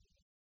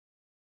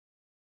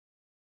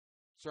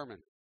sermon.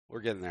 We're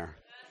getting there.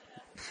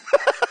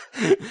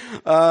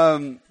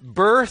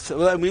 Birth,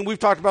 I mean, we've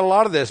talked about a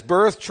lot of this.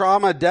 Birth,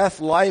 trauma, death,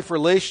 life,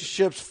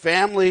 relationships,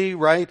 family,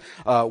 right?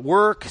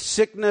 Work,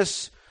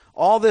 sickness,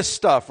 all this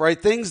stuff,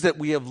 right? Things that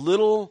we have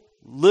little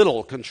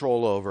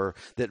control over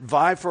that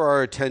vie for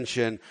our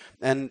attention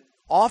and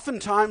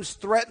oftentimes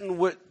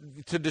threaten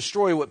to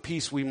destroy what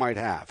peace we might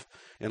have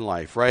in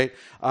life, right?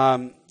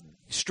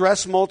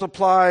 Stress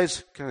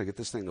multiplies. Gotta get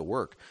this thing to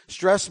work.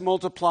 Stress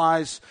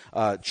multiplies.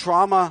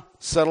 Trauma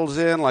settles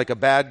in like a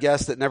bad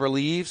guest that never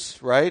leaves,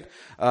 right?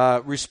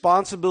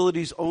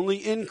 Responsibilities only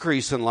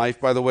increase in life,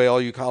 by the way,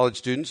 all you college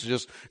students. It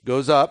just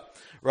goes up,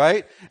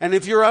 right? And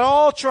if you're at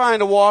all trying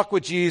to walk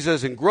with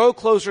Jesus and grow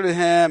closer to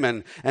Him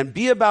and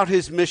be about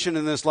His mission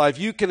in this life,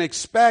 you can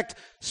expect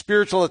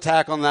spiritual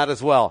attack on that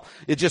as well.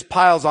 It just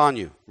piles on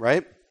you,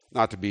 right?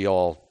 Not to be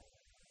all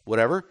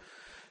whatever.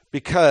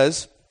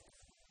 Because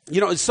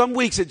in some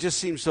weeks it just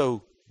seems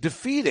so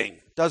defeating,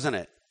 doesn't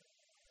it?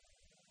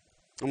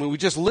 I mean, we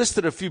just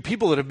listed a few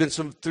people that have been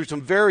through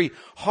some very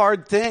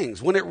hard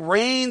things. When it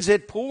rains,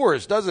 it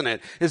pours, doesn't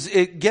it?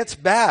 It gets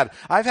bad.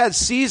 I've had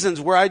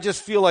seasons where I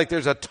just feel like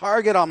there's a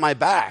target on my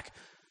back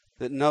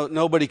that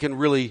nobody can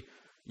really,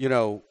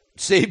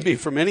 save me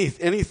from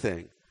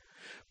anything.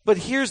 But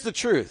here's the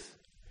truth.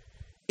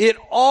 It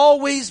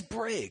always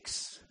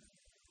breaks.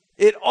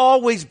 It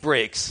always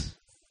breaks.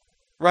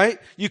 Right?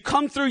 You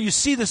come through, you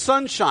see the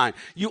sunshine.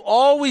 You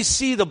always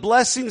see the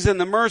blessings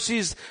and the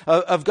mercies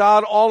of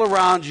God all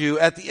around you.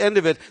 At the end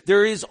of it,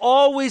 there is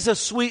always a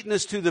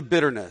sweetness to the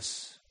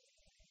bitterness.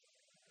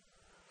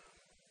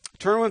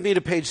 Turn with me to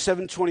page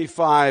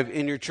 725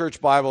 in your church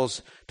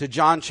Bibles to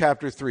John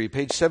chapter 3.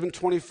 Page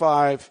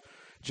 725,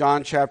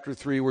 John chapter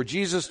 3, where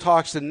Jesus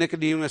talks to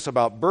Nicodemus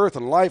about birth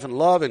and life and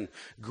love and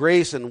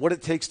grace and what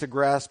it takes to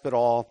grasp it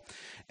all.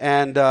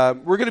 And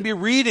we're going to be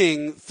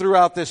reading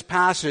throughout this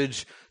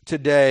passage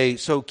today,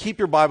 so keep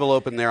your Bible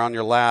open there on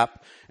your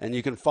lap, and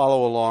you can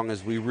follow along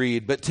as we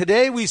read. But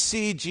today we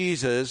see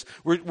Jesus.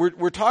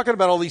 We're talking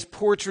about all these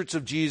portraits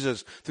of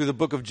Jesus through the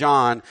book of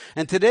John,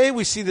 and today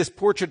we see this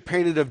portrait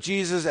painted of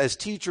Jesus as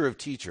teacher of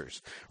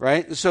teachers,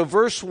 right? And so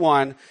verse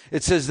 1,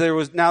 it says, there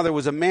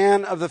was a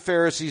man of the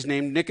Pharisees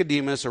named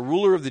Nicodemus, a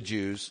ruler of the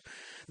Jews.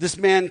 This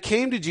man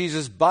came to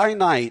Jesus by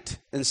night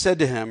and said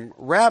to him,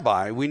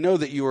 Rabbi, we know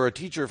that you are a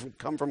teacher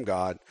come from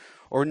God,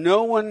 for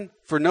no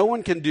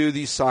one can do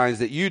these signs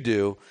that you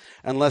do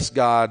unless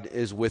God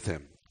is with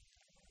him.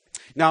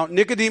 Now,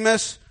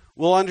 Nicodemus,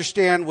 we'll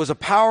understand, was a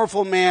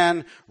powerful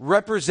man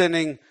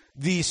representing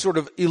the sort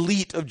of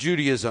elite of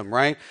Judaism,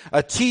 right?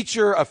 A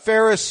teacher, a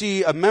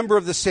Pharisee, a member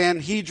of the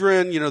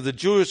Sanhedrin, the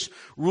Jewish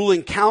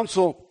ruling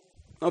council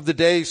of the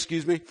day,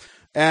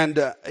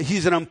 And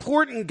he's an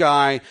important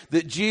guy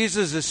that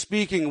Jesus is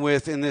speaking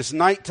with in this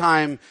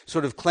nighttime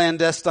sort of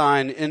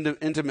clandestine,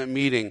 intimate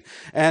meeting.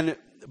 And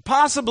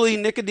possibly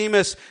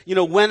Nicodemus,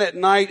 went at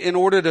night in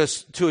order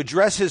to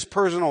address his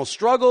personal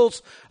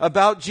struggles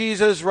about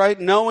Jesus, right?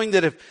 Knowing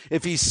that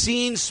if he's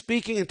seen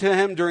speaking to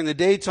him during the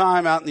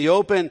daytime out in the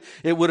open,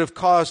 it would have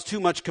caused too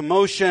much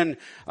commotion,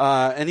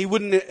 and he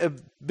wouldn't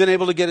have been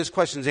able to get his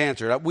questions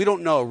answered. We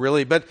don't know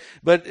really, but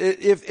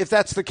if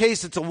that's the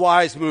case, it's a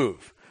wise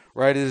move,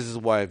 right? It is a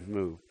wise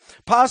move.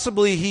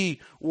 Possibly he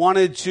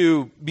wanted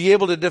to be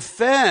able to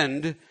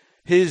defend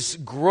his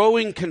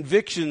growing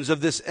convictions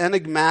of this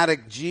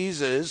enigmatic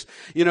Jesus,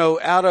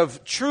 out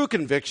of true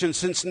conviction,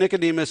 since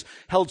Nicodemus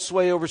held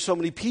sway over so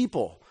many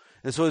people.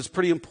 And so it's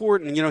pretty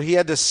important. He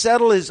had to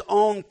settle his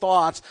own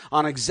thoughts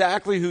on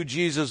exactly who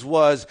Jesus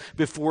was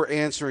before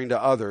answering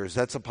to others.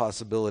 That's a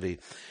possibility.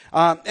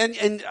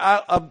 And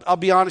I'll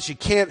be honest, you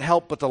can't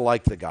help but to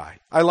like the guy.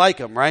 I like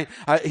him, right?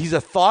 He's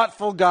a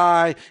thoughtful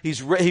guy.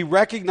 He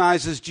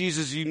recognizes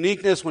Jesus'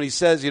 uniqueness when he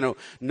says,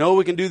 no,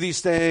 we can do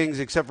these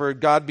things except for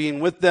God being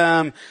with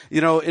them.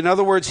 In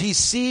other words, he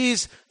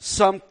sees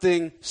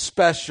something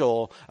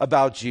special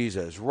about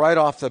Jesus right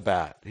off the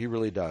bat. He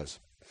really does.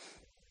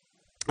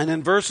 And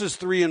in verses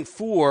 3 and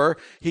 4,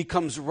 he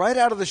comes right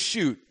out of the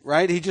chute,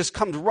 right? He just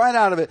comes right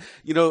out of it,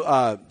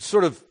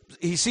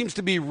 he seems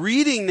to be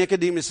reading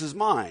Nicodemus's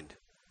mind.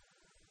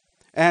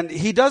 And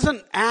he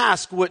doesn't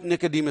ask what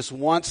Nicodemus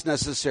wants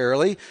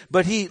necessarily,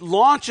 but he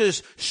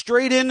launches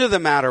straight into the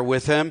matter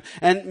with him.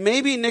 And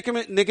maybe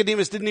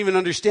Nicodemus didn't even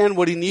understand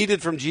what he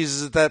needed from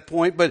Jesus at that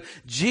point, but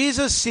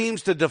Jesus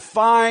seems to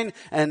define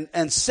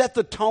and set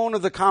the tone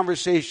of the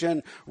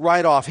conversation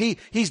right off.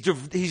 He's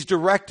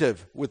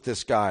directive with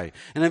this guy.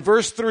 And in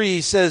verse 3,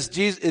 it says,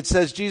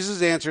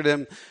 Jesus answered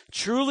him,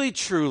 Truly,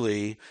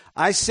 truly,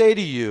 I say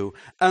to you,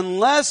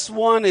 unless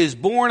one is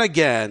born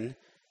again,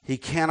 he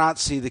cannot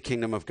see the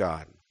kingdom of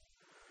God.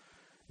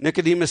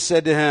 Nicodemus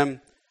said to him,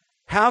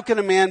 How can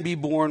a man be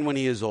born when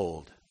he is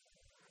old?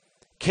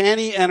 Can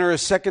he enter a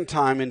second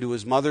time into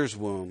his mother's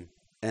womb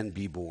and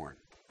be born?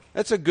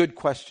 That's a good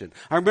question.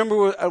 I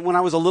remember when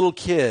I was a little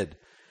kid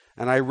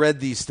and I read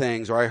these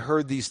things or I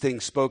heard these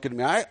things spoken to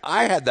me.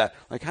 I had that,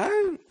 like,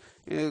 how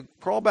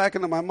crawl back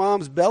into my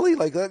mom's belly?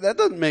 Like, that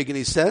doesn't make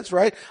any sense,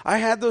 right? I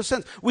had those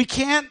sense. We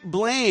can't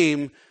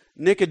blame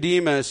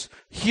Nicodemus,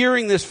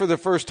 hearing this for the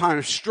first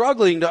time,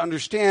 struggling to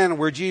understand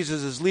where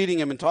Jesus is leading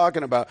him and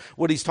talking about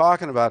what he's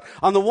talking about.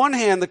 On the one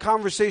hand, the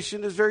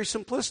conversation is very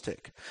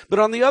simplistic. But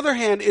on the other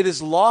hand, it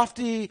is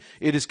lofty,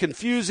 it is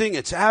confusing,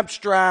 it's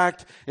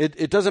abstract,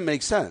 it doesn't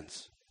make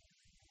sense.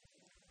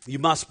 You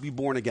must be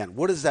born again.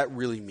 What does that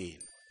really mean?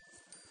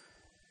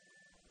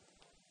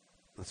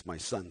 That's my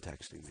son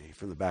texting me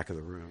from the back of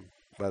the room,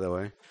 by the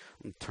way.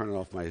 I'm turning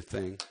off my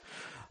thing.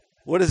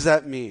 What does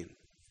that mean?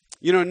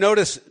 You know,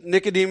 notice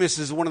Nicodemus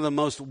is one of the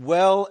most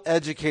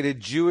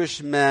well-educated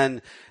Jewish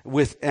men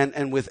with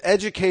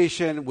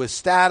education, with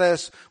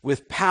status,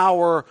 with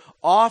power,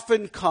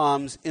 often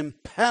comes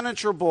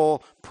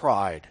impenetrable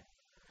pride.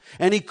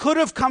 And he could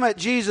have come at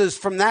Jesus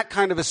from that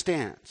kind of a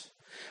stance.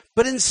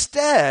 But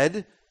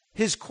instead,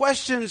 his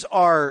questions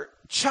are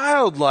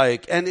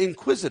childlike and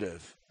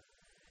inquisitive.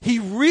 He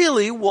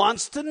really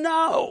wants to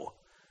know.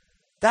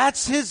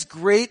 That's his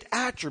great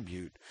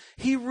attribute.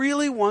 He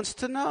really wants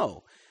to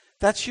know.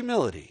 That's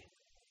humility,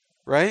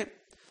 right?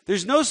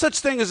 There's no such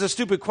thing as a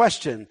stupid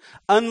question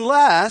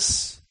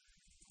unless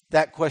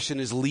that question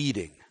is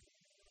leading,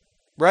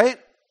 right?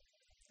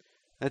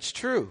 That's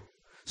true.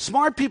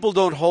 Smart people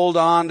don't hold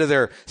on to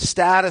their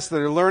status,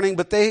 their learning,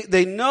 but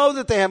they know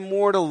that they have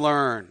more to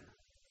learn.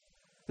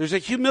 There's a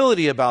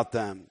humility about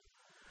them.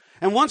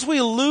 And once we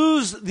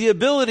lose the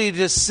ability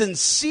to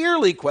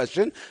sincerely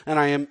question, and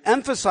I am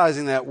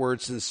emphasizing that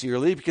word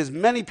sincerely because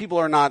many people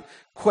are not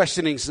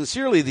questioning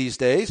sincerely these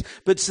days,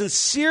 but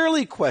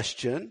sincerely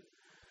question,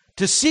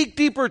 to seek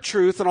deeper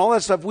truth and all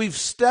that stuff, we've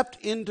stepped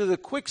into the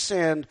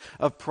quicksand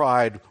of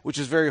pride, which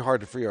is very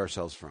hard to free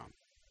ourselves from.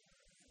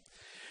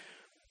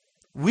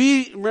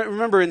 We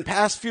remember in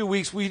past few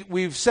weeks,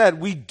 we've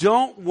said we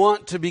don't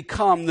want to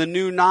become the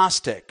new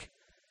Gnostic,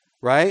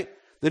 right?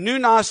 The new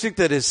Gnostic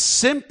that is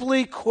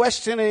simply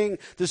questioning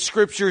the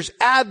scriptures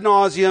ad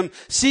nauseum,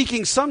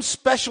 seeking some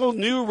special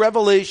new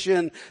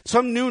revelation,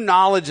 some new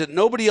knowledge that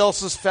nobody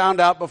else has found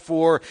out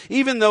before,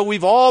 even though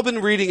we've all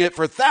been reading it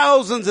for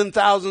thousands and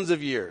thousands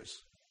of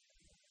years.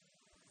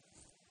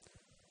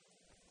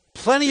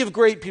 Plenty of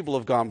great people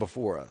have gone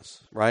before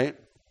us, right?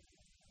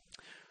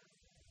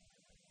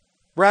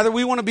 Rather,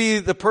 we want to be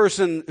the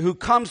person who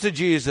comes to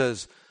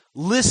Jesus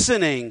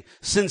listening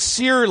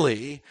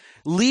sincerely,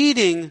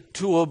 leading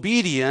to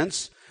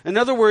obedience. In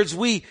other words,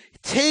 we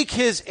take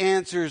his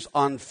answers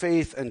on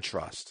faith and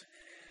trust.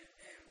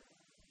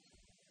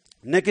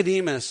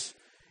 Nicodemus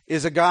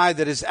is a guy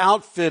that is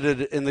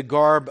outfitted in the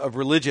garb of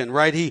religion,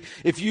 right?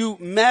 If you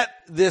met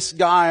this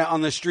guy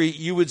on the street,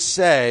 you would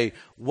say,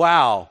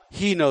 wow,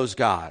 he knows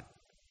God.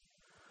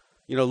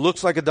 You know,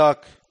 looks like a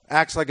duck,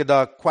 acts like a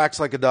duck, quacks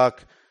like a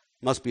duck,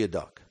 must be a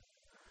duck.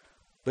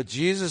 But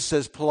Jesus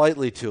says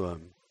politely to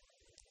him,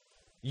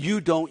 you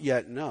don't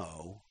yet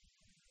know,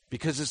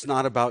 because it's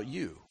not about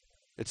you.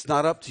 It's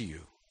not up to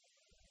you.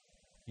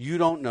 You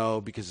don't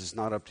know because it's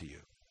not up to you.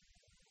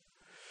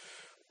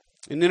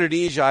 In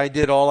Indonesia, I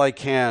did all I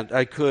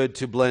could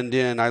to blend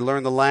in. I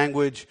learned the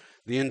language,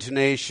 the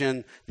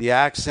intonation, the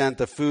accent,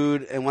 the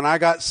food, and when I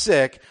got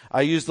sick,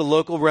 I used the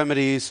local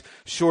remedies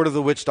short of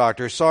the witch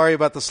doctor. Sorry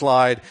about the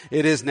slide.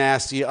 It is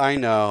nasty, I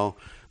know.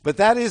 But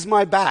that is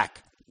my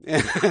back.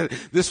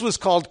 This was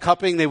called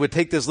cupping. They would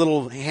take this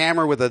little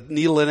hammer with a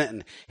needle in it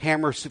and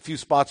hammer a few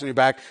spots on your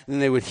back. And then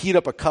they would heat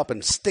up a cup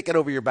and stick it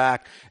over your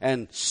back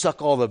and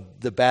suck all the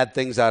bad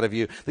things out of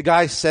you. The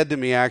guy said to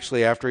me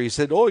actually after, he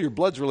said, oh, your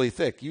blood's really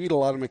thick. You eat a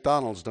lot of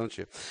McDonald's, don't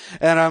you?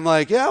 And I'm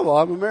like, yeah, well,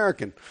 I'm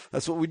American.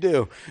 That's what we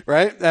do,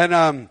 right?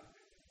 And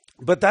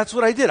but that's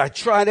what I did. I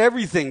tried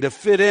everything to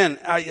fit in.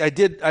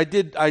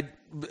 I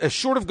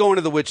short of going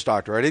to the witch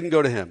doctor. I didn't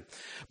go to him.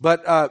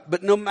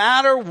 But no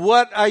matter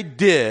what I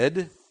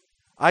did,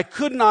 I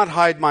could not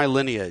hide my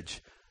lineage,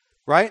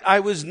 right? I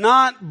was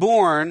not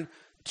born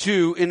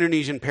to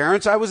Indonesian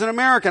parents. I was an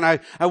American. I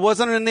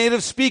wasn't a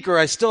native speaker.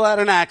 I still had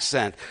an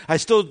accent. I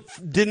still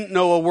didn't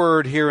know a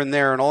word here and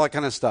there and all that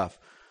kind of stuff.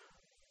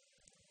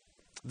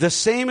 The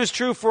same is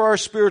true for our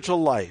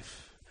spiritual life.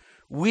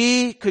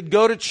 We could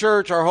go to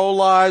church our whole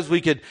lives.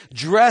 We could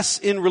dress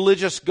in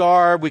religious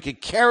garb. We could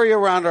carry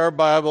around our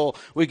Bible.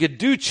 We could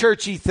do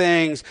churchy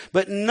things.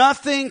 But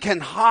nothing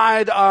can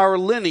hide our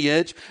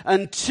lineage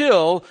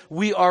until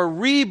we are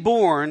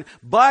reborn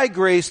by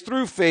grace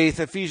through faith,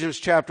 Ephesians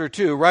chapter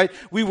 2, right?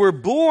 We were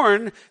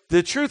born,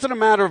 the truth of the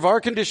matter of our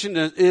condition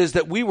is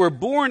that we were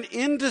born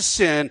into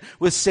sin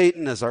with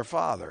Satan as our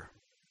father.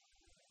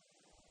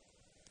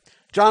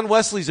 John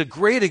Wesley's a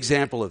great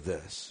example of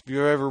this, if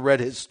you've ever read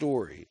his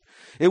story.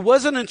 It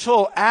wasn't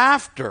until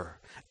after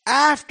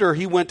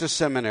he went to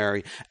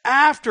seminary,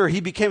 after he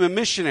became a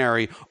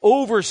missionary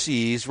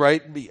overseas,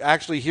 right,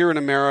 actually here in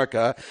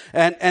America,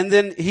 and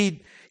then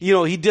he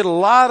did a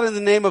lot in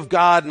the name of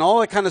God and all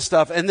that kind of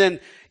stuff, and then,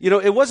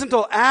 it wasn't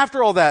until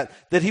after all that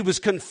he was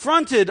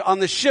confronted on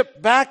the ship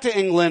back to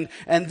England,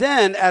 and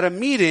then at a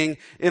meeting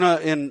in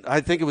I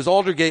think it was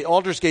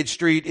Aldersgate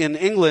Street in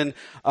England,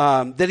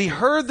 that he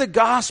heard the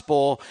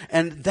gospel,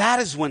 and that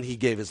is when he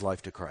gave his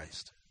life to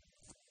Christ.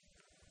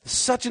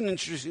 Such an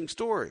interesting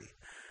story.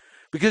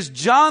 Because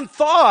John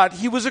thought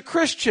he was a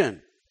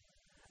Christian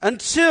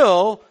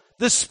until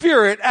the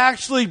Spirit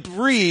actually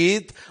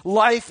breathed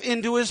life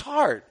into his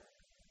heart.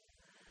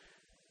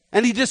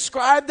 And he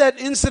described that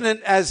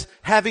incident as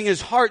having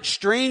his heart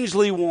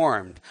strangely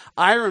warmed.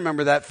 I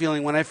remember that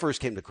feeling when I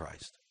first came to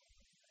Christ.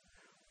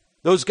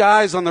 Those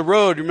guys on the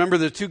road, remember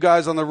the two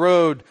guys on the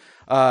road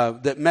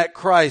that met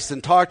Christ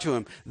and talked to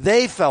him,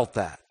 they felt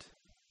that.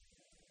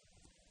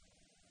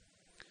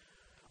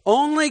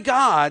 Only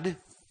God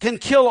can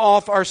kill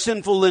off our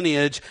sinful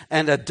lineage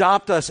and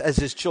adopt us as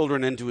his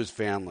children into his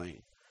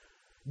family,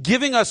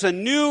 giving us a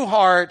new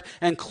heart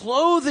and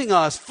clothing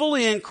us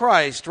fully in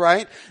Christ,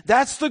 right?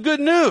 That's the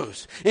good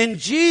news. In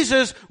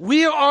Jesus,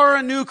 we are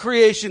a new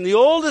creation. The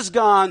old is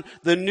gone,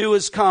 the new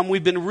has come.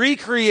 We've been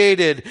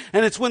recreated,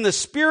 and it's when the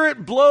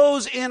Spirit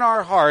blows in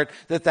our heart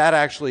that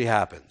actually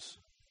happens.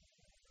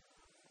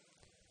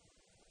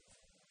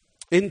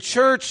 In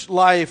church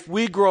life,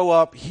 we grow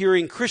up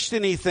hearing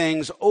Christian-y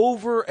things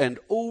over and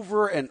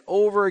over and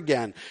over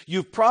again.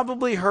 You've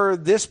probably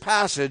heard this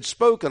passage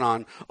spoken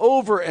on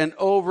over and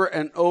over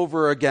and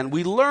over again.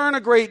 We learn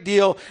a great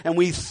deal and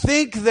we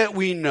think that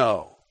we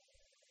know.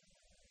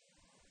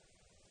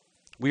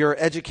 We are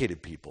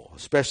educated people,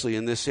 especially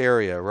in this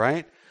area,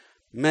 right?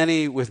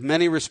 With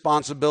many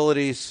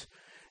responsibilities,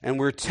 and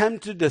we're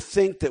tempted to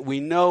think that we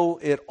know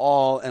it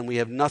all and we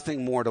have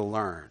nothing more to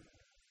learn.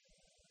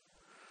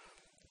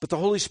 But the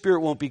Holy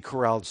Spirit won't be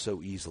corralled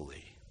so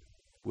easily,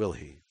 will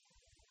he?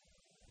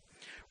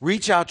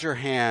 Reach out your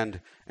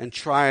hand and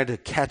try to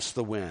catch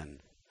the wind.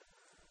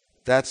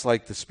 That's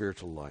like the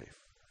spiritual life.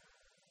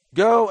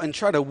 Go and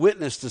try to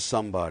witness to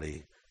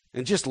somebody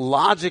and just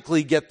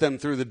logically get them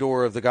through the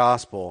door of the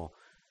gospel,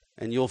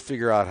 and you'll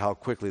figure out how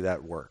quickly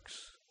that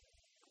works.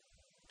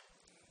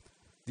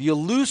 The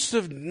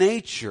elusive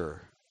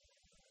nature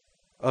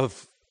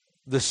of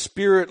the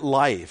Spirit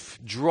life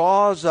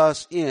draws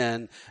us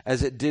in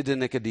as it did to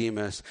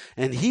Nicodemus,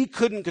 and he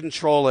couldn't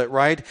control it,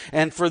 right?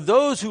 And for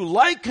those who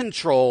like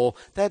control,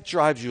 that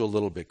drives you a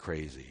little bit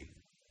crazy.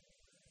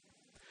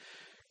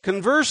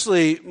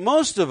 Conversely,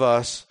 most of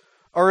us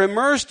are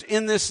immersed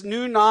in this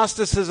new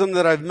Gnosticism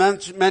that I've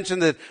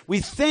mentioned, that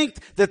we think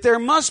that there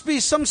must be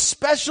some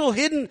special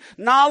hidden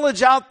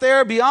knowledge out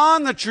there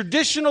beyond the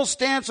traditional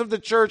stance of the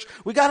church.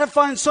 We got to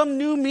find some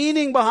new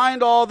meaning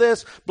behind all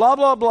this, blah,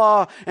 blah,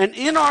 blah. And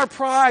in our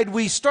pride,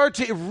 we start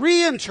to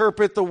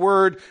reinterpret the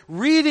word,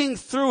 reading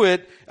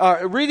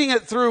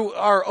it through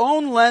our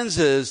own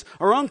lenses,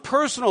 our own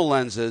personal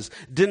lenses,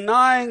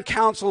 denying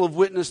counsel of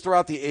witness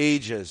throughout the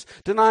ages,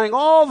 denying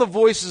all the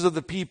voices of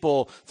the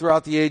people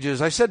throughout the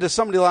ages. I said to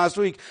somebody last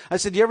week, I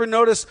said, you ever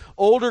notice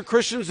older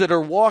Christians that are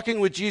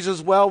walking with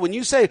Jesus well? When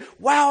you say,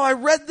 wow, I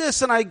read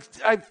this and I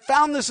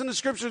found this in the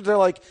scriptures, they're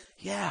like,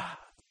 yeah,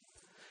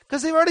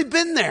 because they've already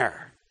been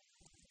there.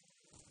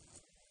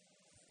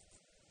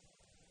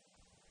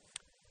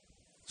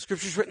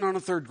 Scripture's written on a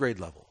third grade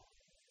level.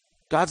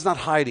 God's not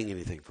hiding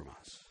anything from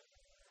us.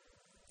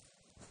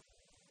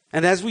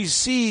 And as we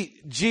see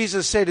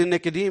Jesus say to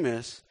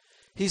Nicodemus,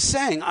 he's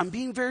saying, I'm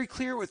being very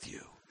clear with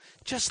you.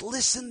 Just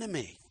listen to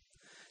me.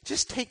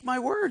 Just take my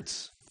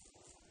words.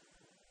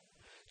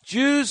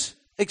 Jews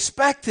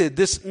expected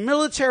this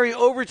military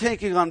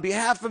overtaking on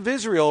behalf of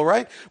Israel,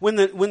 right? When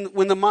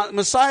the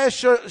Messiah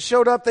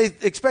showed up, they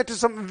expected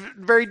something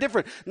very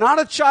different. Not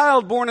a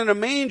child born in a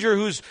manger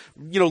who's,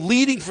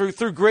 leading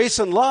through grace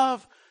and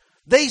love.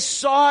 They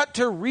sought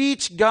to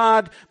reach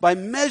God by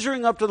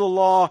measuring up to the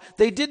law.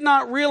 They did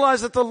not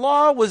realize that the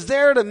law was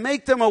there to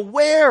make them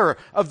aware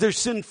of their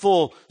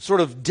sinful sort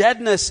of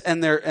deadness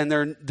and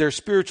their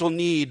spiritual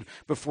need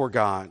before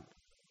God.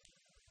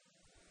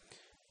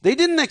 They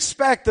didn't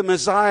expect the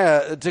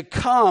Messiah to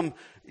come,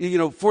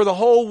 for the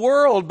whole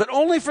world, but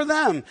only for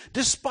them,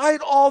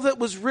 despite all that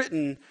was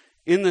written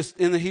in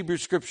the Hebrew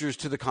Scriptures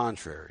to the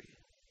contrary.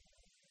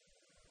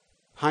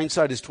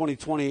 Hindsight is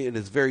 20/20, and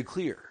it's very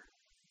clear.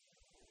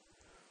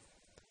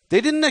 They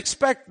didn't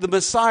expect the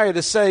Messiah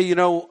to say,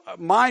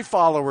 my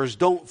followers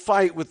don't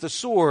fight with the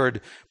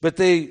sword, but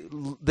they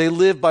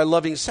live by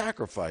loving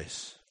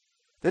sacrifice.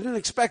 They didn't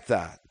expect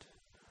that.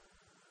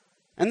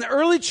 And the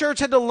early church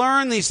had to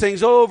learn these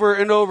things over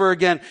and over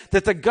again,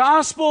 that the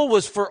gospel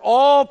was for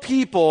all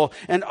people,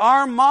 and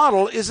our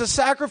model is a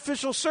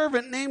sacrificial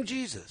servant named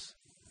Jesus.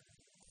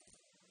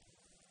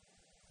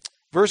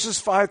 Verses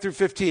 5 through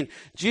 15.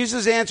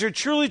 Jesus answered,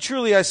 truly,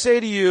 truly, I say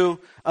to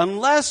you,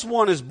 unless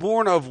one is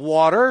born of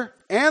water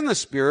and the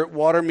Spirit,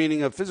 water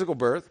meaning of physical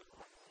birth,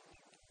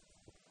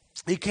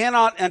 he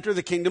cannot enter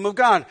the kingdom of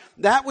God.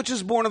 That which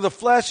is born of the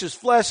flesh is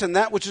flesh, and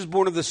that which is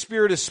born of the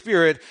Spirit is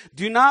spirit.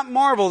 Do not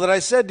marvel that I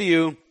said to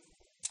you,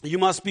 you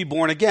must be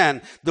born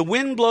again. The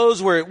wind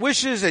blows where it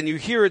wishes, and you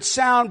hear its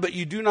sound, but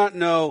you do not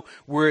know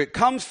where it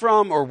comes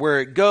from or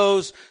where it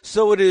goes.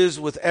 So it is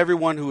with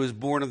everyone who is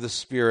born of the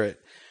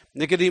Spirit.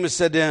 Nicodemus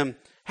said to him,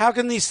 how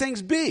can these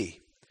things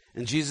be?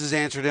 And Jesus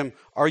answered him,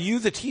 are you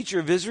the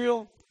teacher of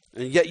Israel,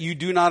 and yet you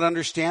do not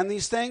understand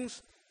these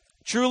things?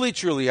 Truly,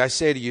 truly, I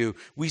say to you,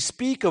 we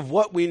speak of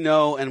what we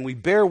know, and we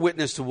bear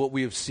witness to what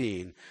we have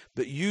seen,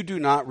 but you do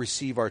not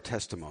receive our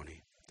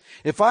testimony.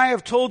 If I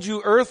have told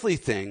you earthly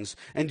things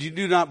and you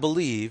do not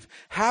believe,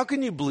 how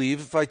can you believe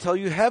if I tell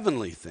you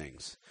heavenly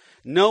things?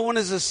 No one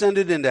has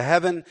ascended into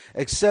heaven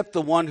except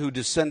the one who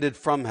descended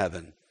from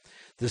heaven,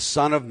 the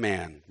Son of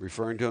Man,"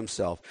 referring to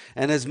himself.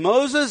 "And as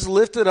Moses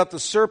lifted up the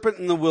serpent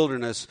in the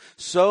wilderness,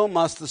 so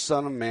must the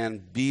Son of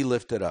Man be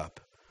lifted up,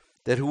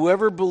 that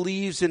whoever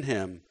believes in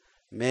him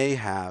may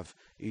have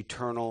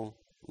eternal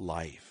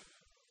life."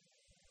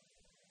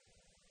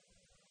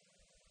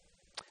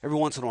 Every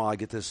once in a while I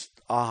get this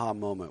aha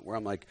moment where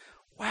I'm like,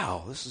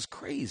 wow, this is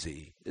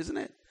crazy, isn't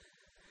it?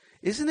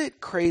 Isn't it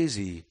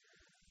crazy?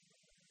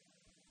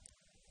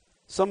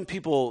 Some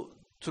people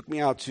took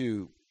me out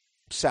to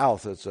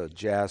South. It's a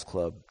jazz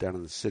club down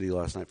in the city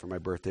last night for my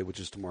birthday, which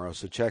is tomorrow.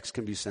 So checks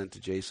can be sent to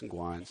Jason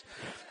Gwines.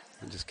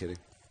 I'm just kidding.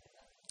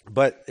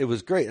 But it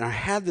was great. And I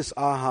had this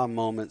aha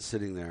moment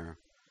sitting there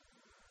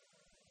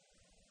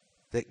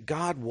that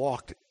God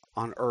walked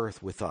on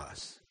earth with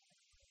us.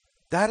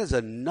 That is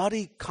a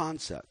nutty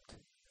concept,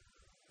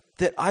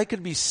 that I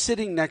could be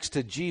sitting next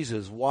to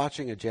Jesus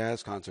watching a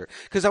jazz concert.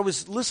 Because I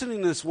was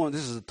listening to this one.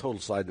 This is a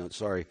total side note.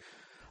 Sorry,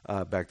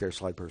 back there,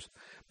 slide person.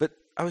 But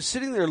I was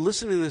sitting there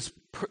listening to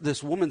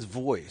this woman's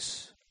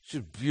voice. She's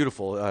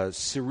beautiful.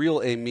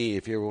 Cyril Amy,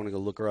 if you ever want to go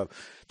look her up.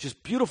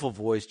 Just beautiful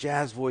voice,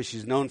 jazz voice.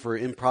 She's known for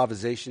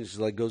improvisation.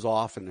 She goes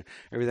off and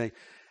everything.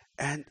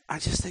 And I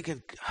just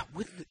thinking,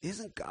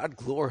 isn't God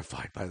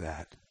glorified by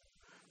that?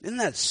 Isn't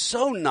that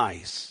so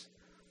nice?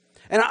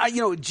 And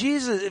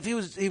Jesus, if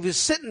he was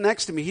sitting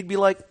next to me, he'd be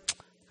like,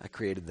 "I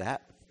created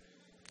that.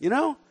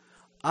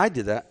 I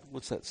did that."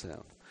 What's that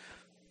sound?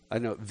 I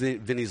know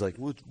Vinny's like,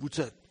 "What's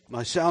that?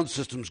 My sound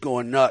system's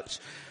going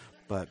nuts."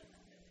 But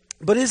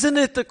isn't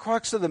it the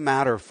crux of the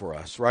matter for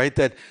us, right?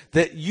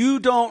 That you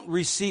don't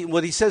receive,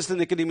 what he says to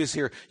Nicodemus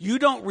here, you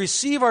don't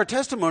receive our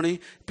testimony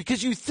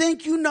because you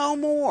think you know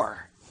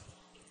more.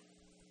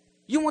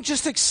 You won't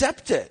just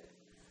accept it.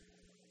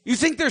 You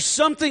think there's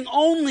something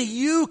only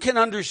you can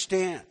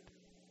understand.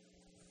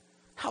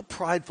 How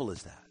prideful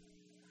is that?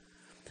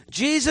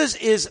 Jesus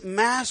is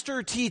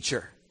master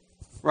teacher,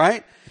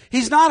 right?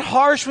 He's not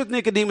harsh with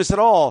Nicodemus at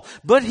all,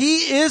 but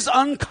he is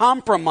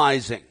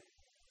uncompromising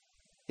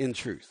in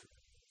truth.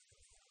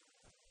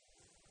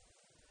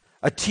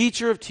 A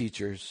teacher of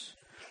teachers,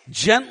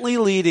 gently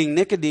leading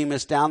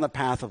Nicodemus down the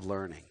path of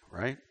learning,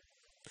 right?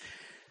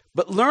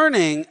 But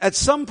learning, at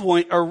some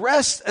point,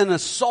 arrests and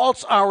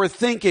assaults our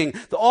thinking.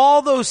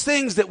 All those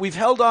things that we've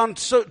held on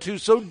to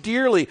so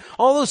dearly,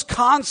 all those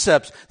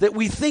concepts that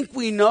we think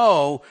we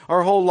know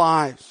our whole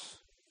lives.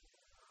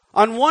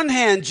 On one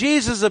hand,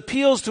 Jesus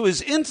appeals to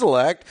his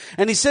intellect,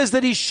 and he says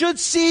that he should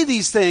see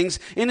these things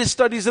in his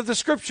studies of the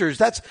Scriptures.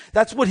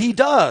 That's what he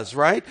does,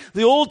 right?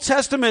 The Old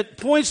Testament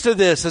points to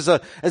this as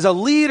a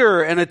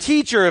leader and a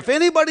teacher. If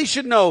anybody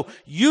should know,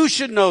 you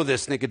should know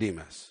this,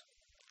 Nicodemus.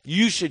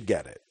 You should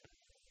get it.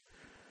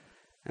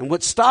 And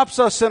what stops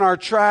us in our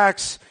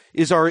tracks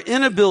is our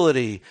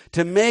inability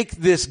to make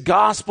this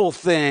gospel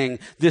thing,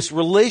 this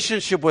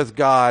relationship with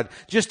God,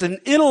 just an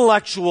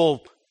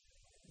intellectual,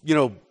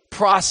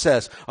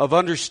 process of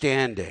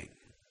understanding.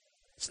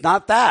 It's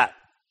not that.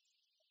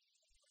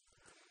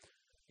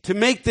 To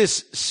make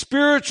this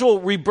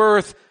spiritual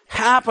rebirth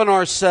happen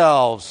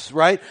ourselves,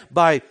 right?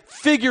 By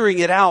figuring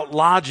it out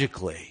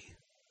logically.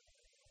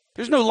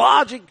 There's no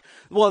logic.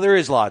 Well, there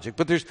is logic,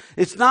 but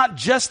it's not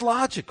just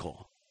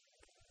logical.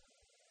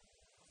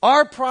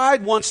 Our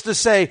pride wants to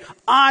say,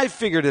 "I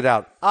figured it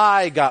out.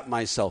 I got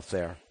myself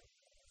there."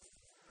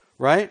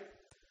 Right?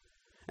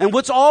 And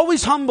what's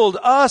always humbled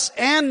us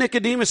and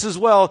Nicodemus as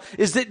well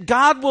is that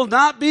God will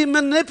not be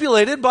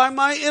manipulated by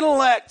my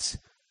intellect.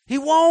 He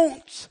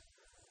won't.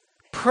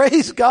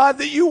 Praise God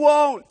that you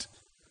won't.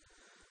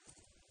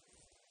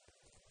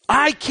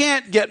 I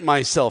can't get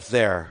myself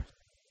there.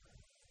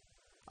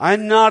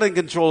 I'm not in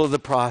control of the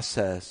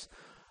process.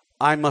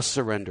 I must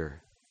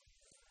surrender.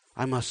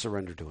 I must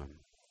surrender to him.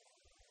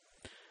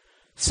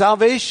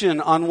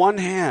 Salvation, on one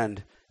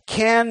hand,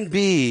 can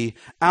be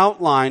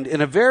outlined in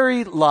a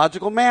very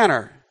logical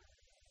manner.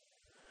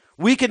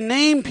 We can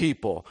name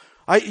people.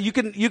 You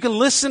can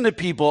listen to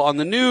people on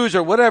the news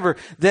or whatever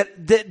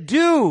that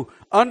do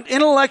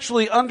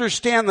intellectually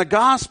understand the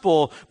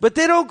gospel, but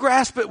they don't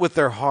grasp it with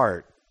their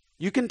heart.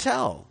 You can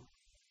tell.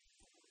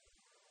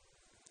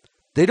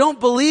 They don't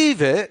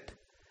believe it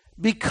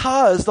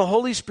because the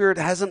Holy Spirit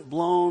hasn't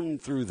blown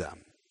through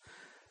them.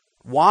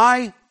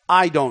 Why?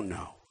 I don't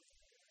know.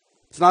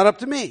 It's not up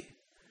to me.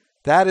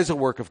 That is a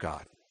work of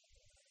God.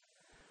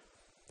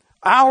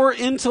 Our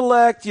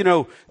intellect,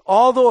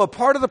 although a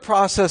part of the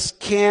process,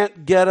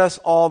 can't get us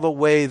all the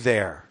way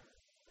there.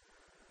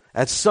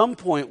 At some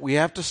point, we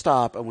have to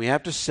stop and we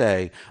have to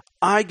say,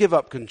 I give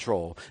up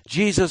control.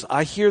 Jesus,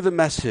 I hear the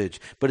message,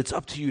 but it's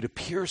up to you to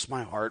pierce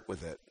my heart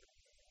with it.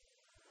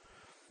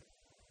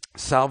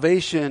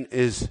 Salvation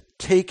is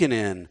taken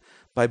in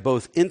by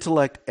both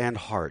intellect and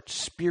heart,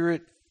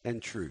 spirit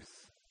and truth.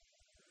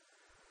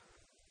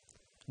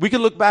 We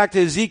can look back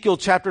to Ezekiel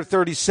chapter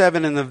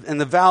 37 in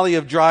the valley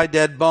of dry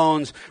dead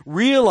bones,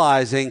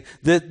 realizing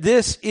that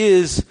this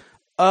is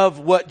of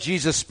what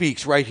Jesus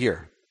speaks right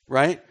here.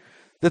 right?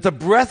 That the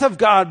breath of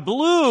God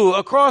blew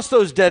across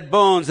those dead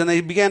bones and they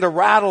began to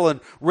rattle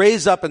and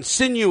raise up, and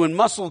sinew and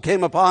muscle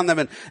came upon them,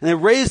 and they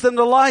raised them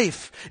to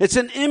life. It's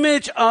an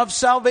image of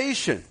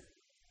salvation,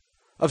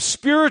 of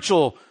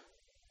spiritual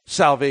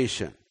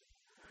salvation.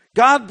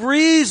 God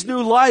breathes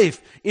new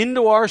life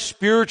into our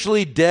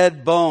spiritually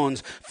dead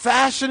bones,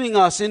 fashioning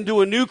us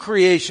into a new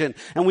creation,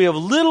 and we have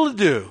little to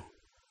do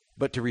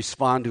but to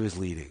respond to his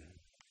leading.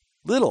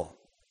 Little.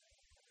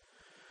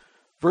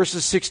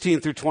 Verses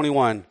 16 through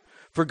 21.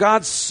 For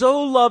God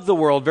so loved the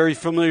world, very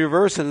familiar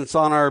verse, and it's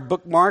on our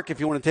bookmark if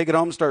you want to take it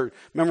home and start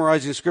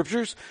memorizing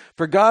scriptures.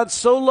 For God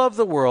so loved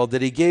the world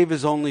that he gave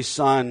his only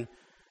Son,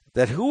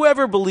 that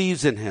whoever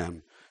believes in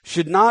him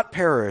should not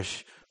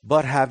perish,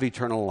 but have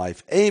eternal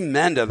life.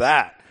 Amen to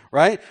that,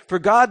 right? For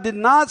God did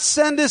not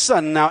send his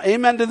Son. Now,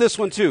 amen to this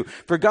one too.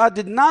 For God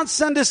did not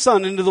send his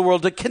Son into the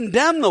world to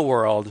condemn the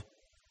world,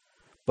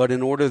 but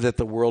in order that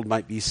the world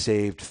might be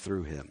saved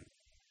through him.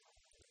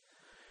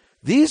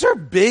 These are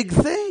big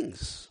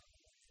things.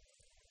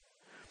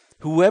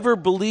 Whoever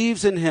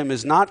believes in him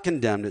is not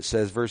condemned, it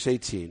says, verse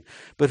 18.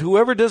 But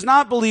whoever does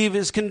not believe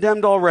is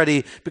condemned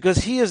already, because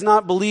he has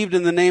not believed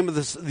in the name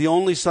of the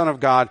only Son of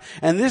God.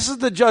 And this is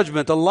the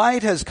judgment. The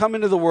light has come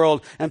into the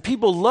world, and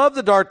people love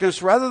the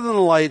darkness rather than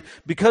the light,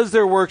 because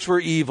their works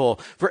were evil.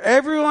 For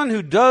everyone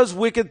who does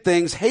wicked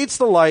things hates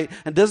the light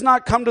and does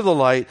not come to the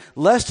light,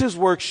 lest his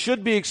works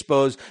should be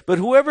exposed. But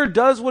whoever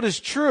does what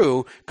is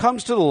true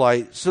comes to the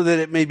light, so that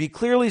it may be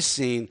clearly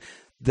seen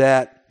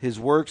that his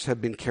works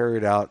have been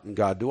carried out in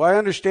God. Do I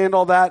understand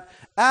all that?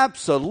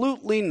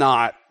 Absolutely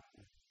not.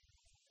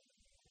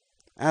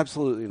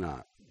 Absolutely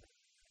not.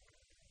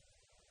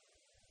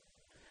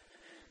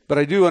 But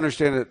I do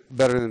understand it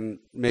better than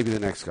maybe the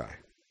next guy.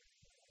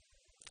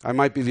 I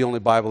might be the only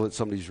Bible that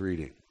somebody's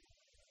reading.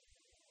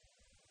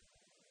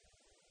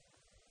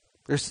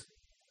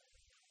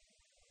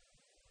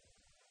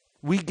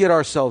 We get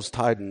ourselves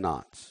tied in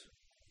knots.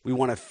 We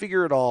want to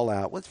figure it all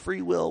out. What's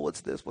free will? What's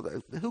this?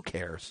 Who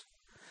cares?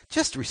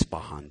 Just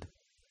respond.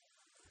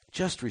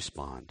 Just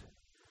respond.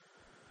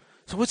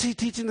 So what's he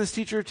teaching this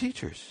teacher of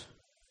teachers?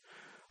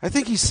 I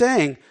think he's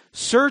saying,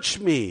 search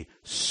me,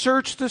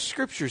 search the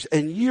scriptures,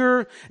 and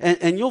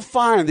you'll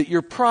find that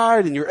your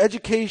pride and your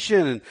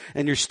education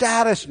and your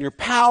status and your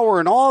power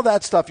and all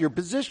that stuff, your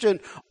position,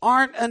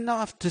 aren't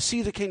enough to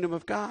see the kingdom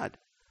of God.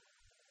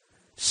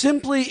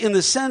 Simply in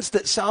the sense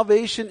that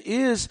salvation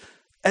is,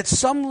 at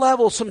some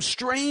level, some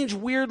strange,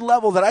 weird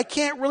level that I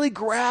can't really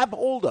grab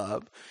hold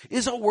of,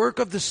 is a work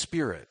of the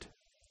Spirit.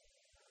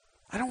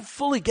 I don't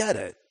fully get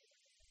it.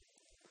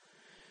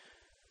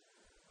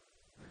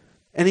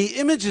 And he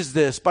images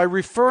this by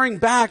referring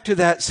back to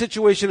that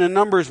situation in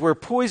Numbers where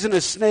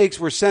poisonous snakes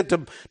were sent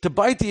to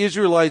bite the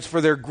Israelites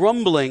for their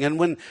grumbling. And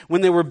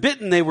when they were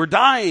bitten, they were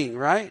dying,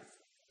 right?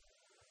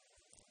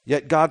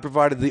 Yet God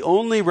provided the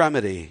only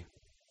remedy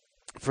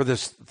for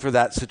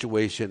that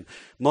situation.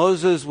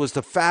 Moses was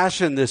to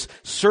fashion this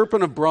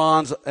serpent of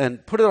bronze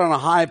and put it on a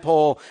high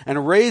pole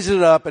and raise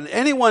it up, and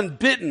anyone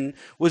bitten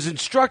was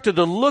instructed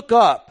to look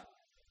up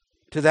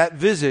to that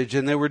visage,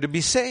 and they were to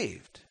be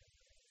saved.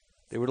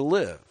 They were to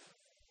live.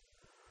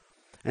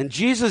 And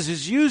Jesus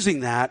is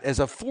using that as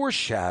a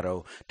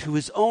foreshadow to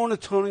his own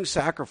atoning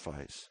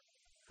sacrifice.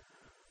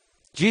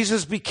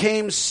 Jesus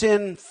became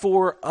sin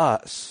for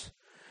us,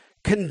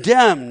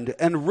 condemned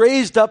and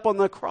raised up on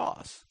the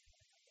cross.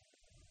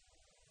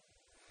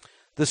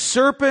 The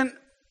serpent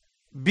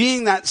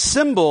being that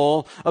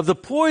symbol of the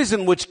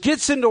poison which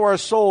gets into our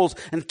souls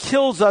and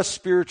kills us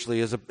spiritually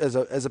as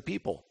a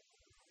people.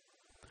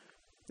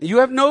 You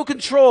have no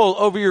control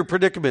over your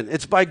predicament.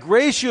 It's by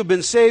grace you have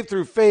been saved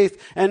through faith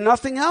and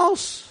nothing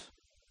else.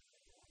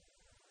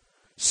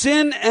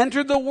 Sin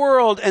entered the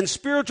world and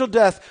spiritual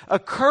death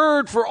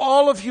occurred for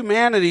all of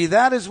humanity.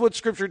 That is what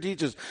Scripture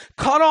teaches.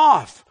 Cut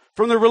off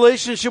from the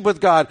relationship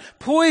with God,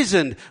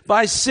 poisoned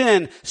by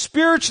sin,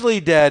 spiritually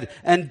dead,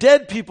 and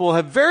dead people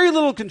have very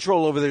little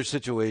control over their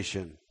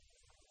situation.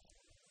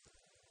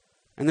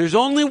 And there's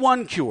only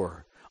one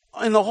cure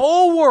in the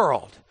whole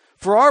world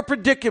for our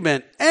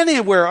predicament,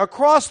 anywhere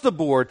across the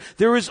board.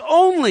 There is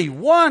only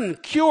one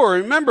cure.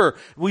 Remember,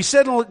 we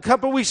said a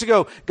couple of weeks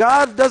ago,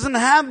 God doesn't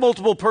have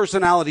multiple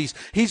personalities.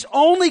 He's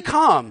only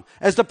come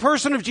as the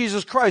person of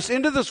Jesus Christ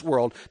into this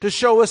world to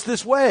show us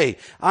this way.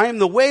 I am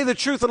the way, the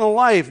truth, and the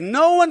life.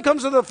 No one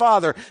comes to the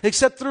Father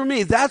except through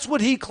me. That's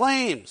what he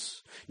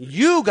claims.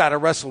 You got to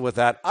wrestle with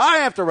that. I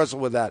have to wrestle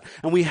with that.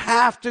 And we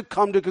have to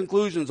come to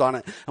conclusions on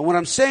it. And what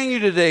I'm saying to you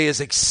today is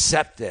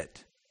accept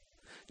it.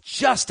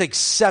 Just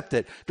accept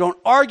it. Don't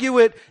argue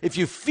it. If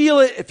you feel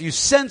it, if you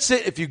sense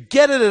it, if you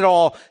get it at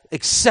all,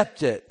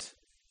 accept it.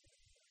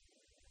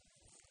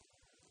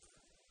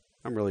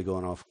 I'm really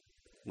going off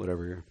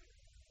whatever here.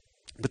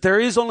 But there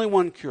is only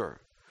one cure.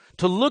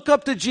 To look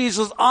up to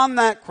Jesus on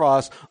that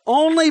cross.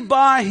 Only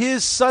by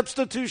his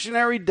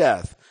substitutionary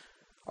death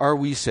are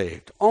we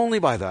saved. Only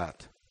by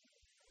that.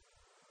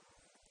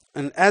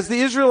 And as the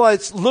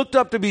Israelites looked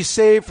up to be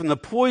saved from the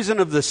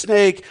poison of the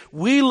snake,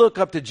 we look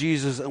up to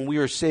Jesus and we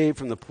are saved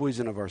from the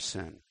poison of our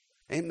sin.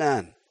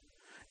 Amen.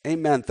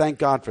 Amen. Thank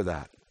God for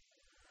that.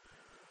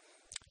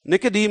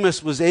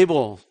 Nicodemus was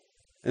able,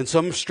 in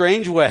some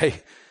strange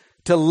way,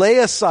 to lay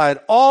aside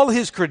all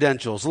his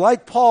credentials,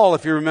 like Paul,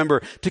 if you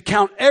remember, to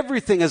count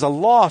everything as a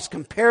loss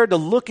compared to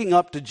looking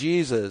up to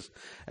Jesus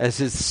as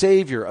his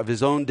Savior of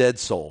his own dead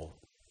soul.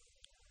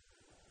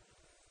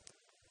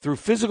 Through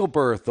physical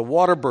birth, the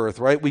water birth,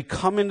 right? We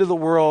come into the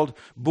world,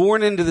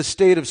 born into the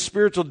state of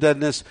spiritual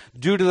deadness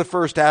due to the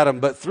first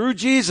Adam. But through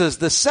Jesus,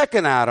 the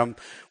second Adam,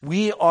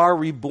 we are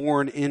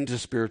reborn into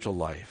spiritual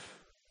life.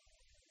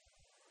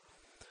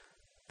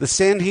 The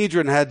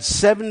Sanhedrin had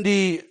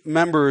 70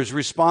 members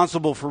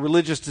responsible for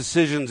religious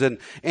decisions and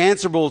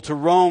answerable to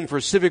Rome for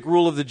civic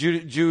rule of the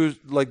Jews,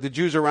 like the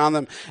Jews around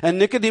them. And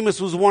Nicodemus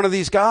was one of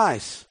these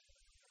guys.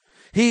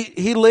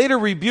 He later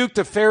rebuked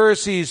the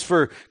Pharisees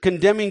for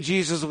condemning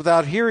Jesus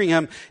without hearing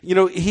him. You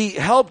know, he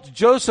helped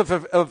Joseph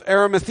of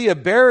Arimathea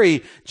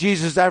bury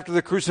Jesus after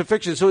the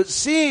crucifixion. So it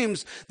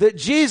seems that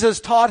Jesus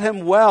taught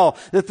him well,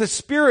 that the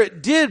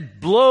Spirit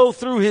did blow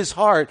through his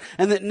heart,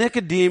 and that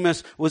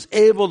Nicodemus was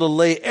able to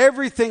lay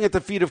everything at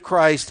the feet of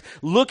Christ,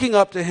 looking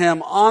up to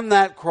him on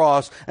that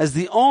cross as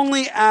the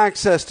only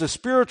access to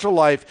spiritual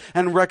life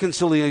and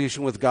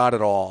reconciliation with God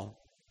at all.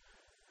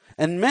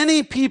 And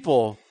many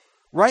people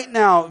right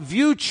now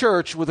view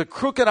church with a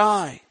crooked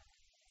eye,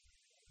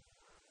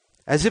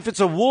 as if it's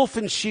a wolf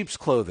in sheep's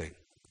clothing.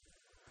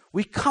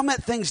 We come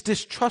at things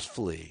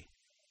distrustfully.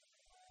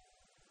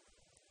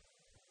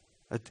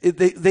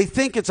 They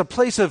think it's a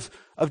place of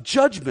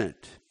judgment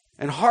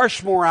and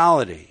harsh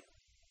morality.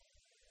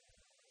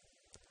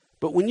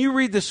 But when you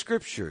read the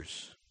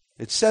scriptures,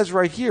 it says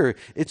right here,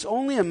 it's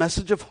only a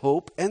message of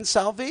hope and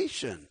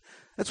salvation.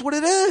 That's what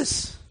it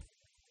is.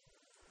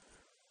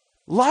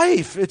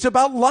 Life. It's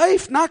about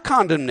life, not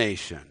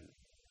condemnation.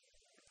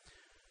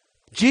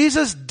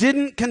 Jesus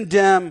didn't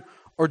condemn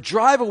or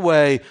drive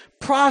away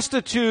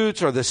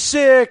prostitutes or the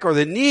sick or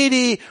the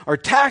needy or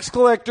tax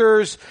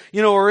collectors,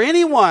 or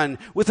anyone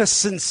with a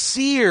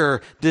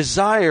sincere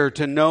desire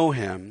to know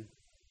him.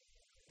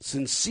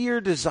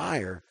 Sincere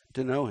desire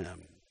to know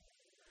him.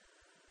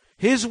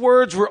 His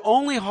words were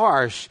only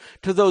harsh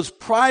to those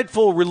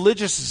prideful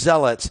religious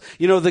zealots,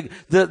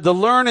 the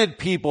learned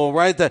people,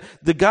 right?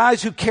 The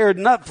guys who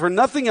cared for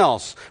nothing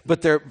else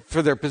but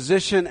for their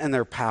position and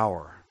their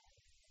power,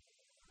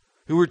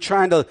 who were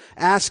trying to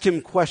ask him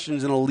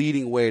questions in a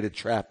leading way to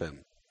trap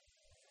him.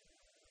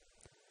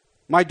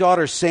 My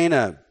daughter,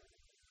 Sana,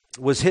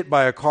 was hit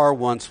by a car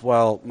once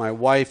while my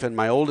wife and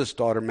my oldest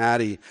daughter,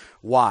 Maddie,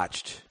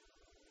 watched.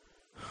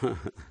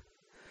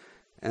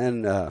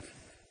 And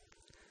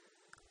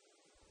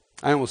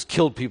I almost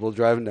killed people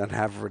driving down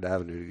Haverford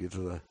Avenue to get to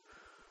the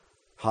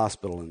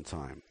hospital in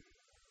time.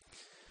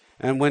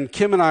 And when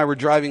Kim and I were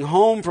driving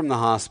home from the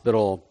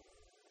hospital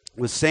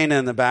with Sana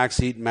in the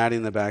backseat and Maddie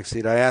in the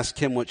backseat, I asked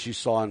Kim what she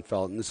saw and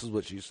felt, and this is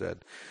what she said.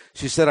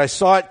 She said, "I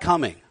saw it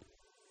coming,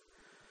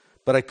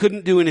 but I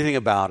couldn't do anything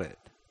about it.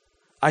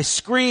 I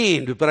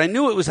screamed, but I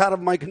knew it was out of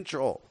my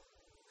control."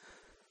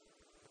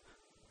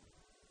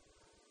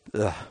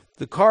 The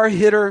car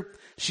hit her.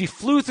 She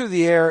flew through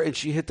the air and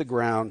she hit the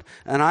ground.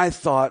 And I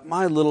thought,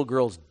 my little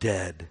girl's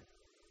dead.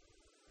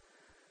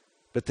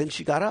 But then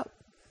she got up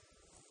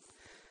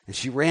and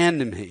she ran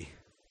to me.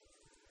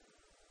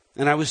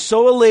 And I was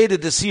so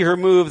elated to see her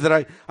move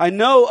that I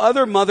know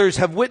other mothers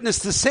have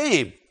witnessed the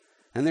same.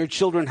 And their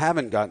children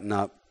haven't gotten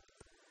up.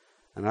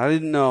 And I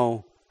didn't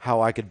know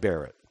how I could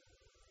bear it.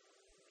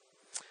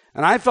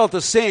 And I felt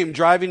the same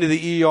driving to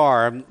the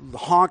ER. I'm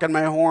honking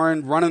my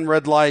horn, running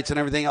red lights and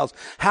everything else.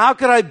 How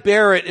could I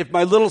bear it if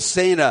my little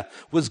Sana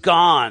was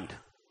gone?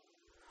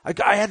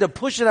 I had to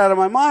push it out of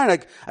my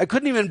mind. I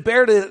couldn't even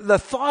bear the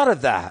thought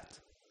of that.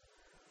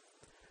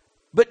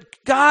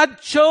 But God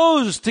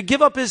chose to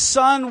give up his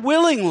son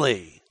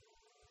willingly.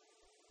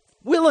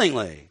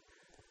 Willingly.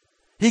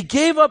 He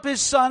gave up his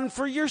son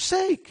for your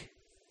sake.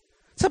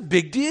 It's a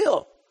big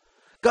deal.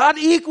 God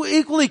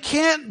equally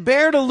can't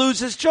bear to lose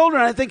his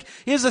children. I think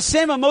he has the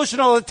same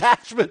emotional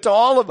attachment to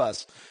all of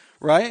us,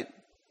 right?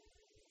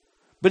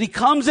 But he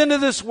comes into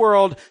this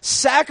world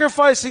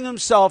sacrificing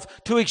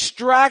himself to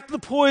extract the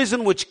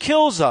poison which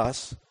kills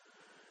us,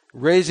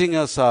 raising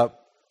us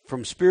up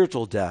from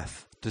spiritual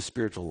death to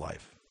spiritual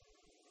life.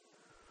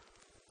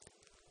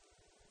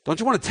 Don't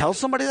you want to tell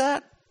somebody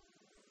that?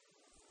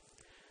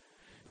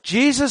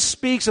 Jesus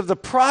speaks of the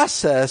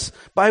process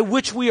by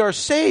which we are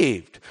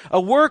saved, a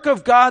work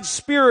of God's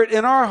Spirit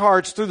in our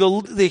hearts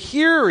through the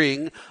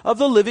hearing of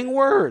the living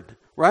word,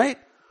 right?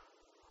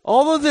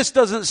 Although this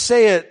doesn't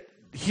say it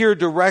here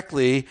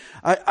directly,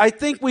 I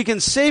think we can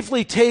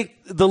safely take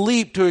the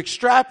leap to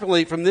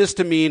extrapolate from this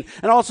to mean,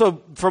 and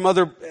also from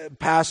other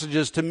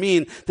passages to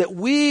mean, that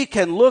we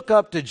can look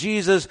up to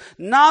Jesus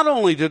not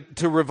only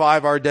to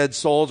revive our dead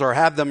souls, or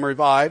have them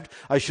revived,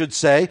 I should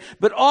say,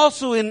 but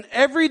also in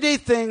everyday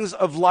things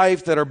of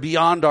life that are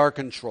beyond our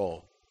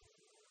control.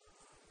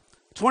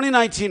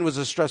 2019 was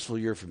a stressful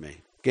year for me.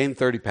 Gained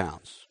 30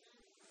 pounds.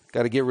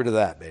 Got to get rid of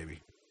that,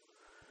 baby.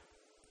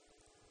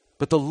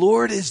 But the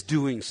Lord is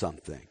doing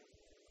something.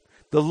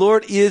 The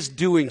Lord is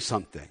doing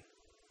something.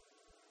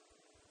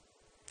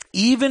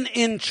 Even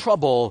in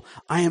trouble,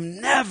 I am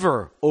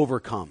never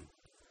overcome.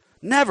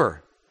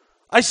 Never.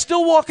 I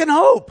still walk in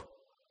hope.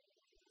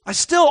 I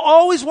still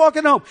always walk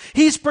in hope.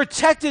 He's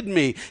protected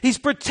me. He's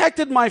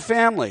protected my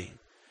family.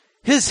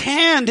 His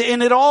hand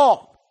in it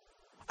all.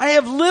 I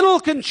have little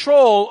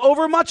control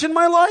over much in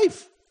my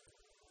life.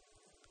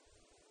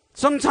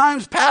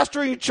 Sometimes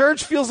pastoring a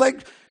church feels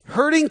like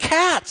herding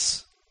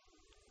cats.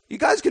 You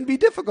guys can be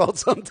difficult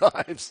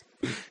sometimes.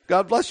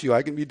 God bless you.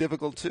 I can be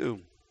difficult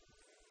too.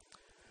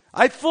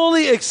 I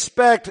fully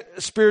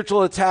expect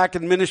spiritual attack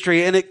in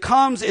ministry, and it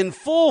comes in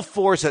full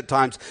force at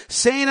times.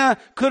 Sana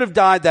could have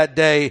died that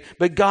day,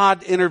 but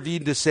God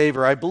intervened to save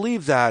her. I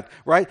believe that,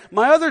 right?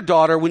 My other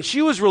daughter, when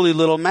she was really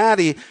little,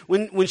 Maddie,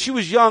 when she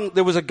was young,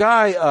 there was a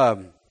guy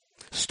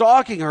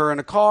stalking her in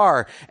a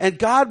car, and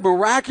God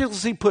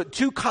miraculously put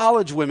two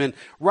college women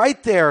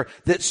right there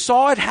that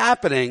saw it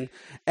happening,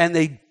 and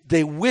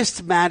they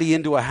whisked Maddie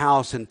into a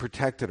house and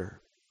protected her.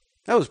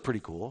 That was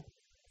pretty cool.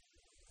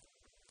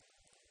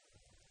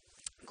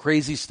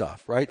 Crazy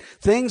stuff, right?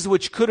 Things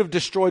which could have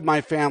destroyed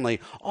my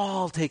family,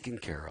 all taken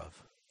care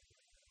of.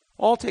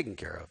 All taken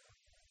care of.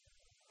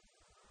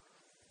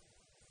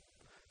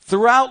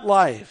 Throughout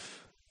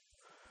life,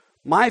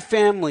 my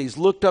family's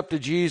looked up to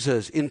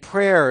Jesus in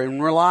prayer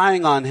and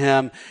relying on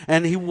him,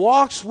 and he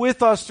walks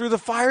with us through the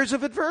fires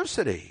of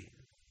adversity.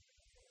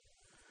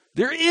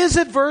 There is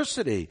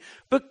adversity,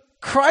 but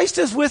Christ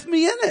is with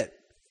me in it.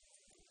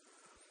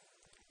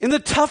 In the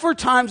tougher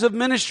times of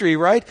ministry,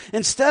 right?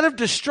 Instead of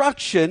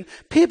destruction,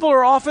 people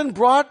are often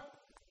brought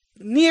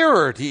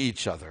nearer to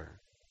each other.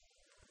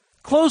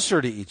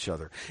 Closer to each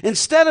other.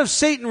 Instead of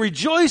Satan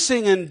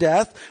rejoicing in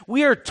death,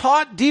 we are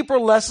taught deeper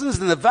lessons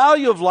in the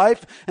value of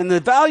life and the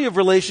value of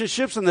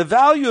relationships and the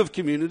value of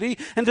community.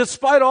 And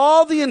despite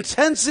all the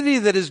intensity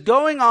that is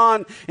going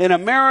on in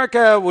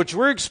America, which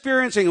we're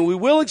experiencing and we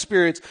will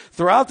experience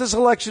throughout this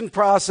election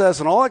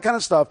process and all that kind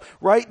of stuff,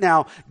 right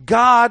now,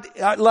 God,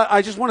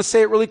 I just want to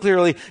say it really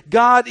clearly,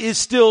 God is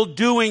still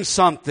doing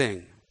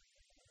something.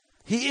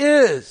 He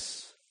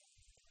is.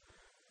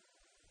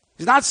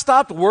 He's not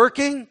stopped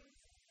working.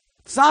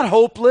 It's not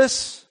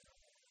hopeless.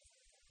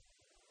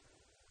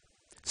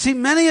 See,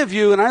 many of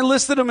you, and I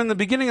listed them in the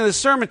beginning of the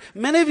sermon,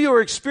 many of you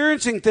are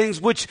experiencing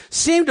things which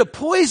seem to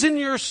poison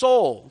your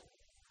soul,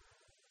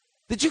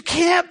 that you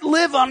can't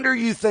live under,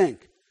 you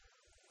think.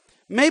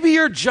 Maybe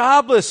you're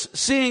jobless,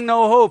 seeing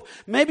no hope.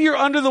 Maybe you're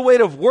under the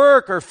weight of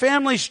work or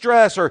family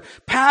stress or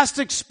past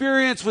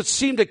experience which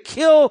seem to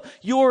kill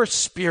your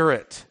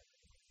spirit.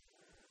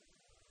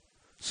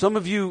 Some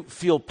of you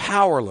feel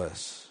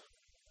powerless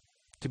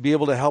to be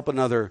able to help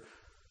another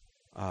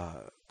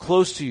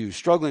close to you,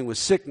 struggling with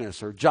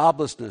sickness or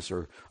joblessness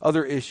or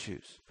other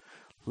issues.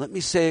 Let me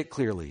say it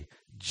clearly.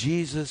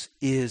 Jesus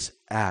is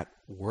at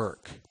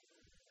work,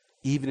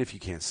 even if you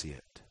can't see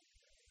it.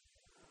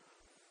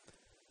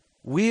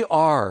 We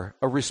are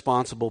a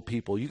responsible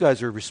people. You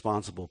guys are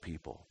responsible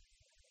people.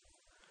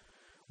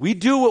 We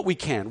do what we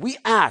can. We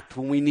act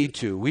when we need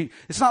to.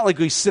 It's not like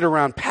we sit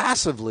around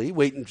passively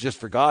waiting just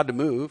for God to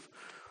move.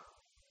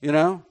 You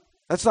know?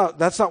 That's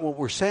not what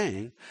we're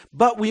saying.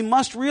 But we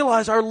must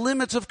realize our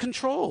limits of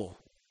control,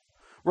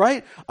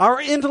 right?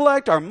 Our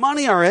intellect, our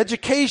money, our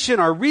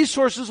education, our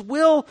resources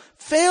will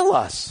fail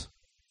us.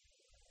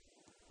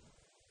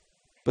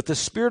 But the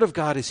Spirit of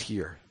God is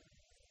here.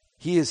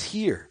 He is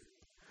here.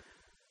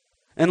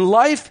 And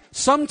life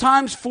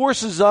sometimes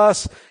forces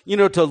us,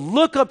 to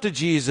look up to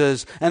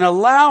Jesus and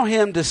allow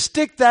him to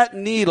stick that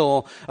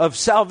needle of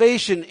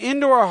salvation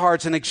into our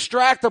hearts and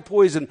extract the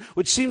poison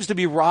which seems to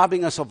be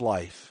robbing us of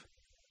life.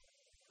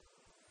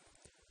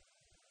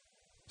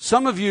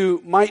 Some of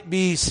you might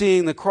be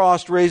seeing the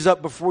cross raised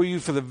up before you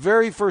for the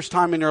very first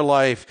time in your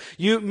life.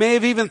 You may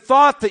have even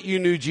thought that you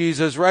knew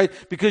Jesus, right?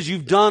 Because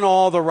you've done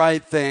all the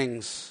right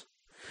things.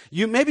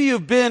 Maybe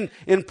you've been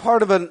in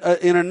part of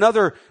in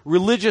another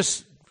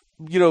religious,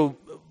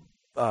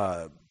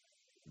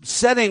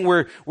 setting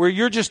where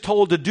you're just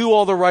told to do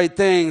all the right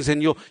things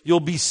and you'll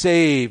be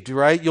saved,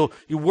 right? You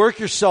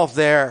work yourself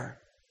there.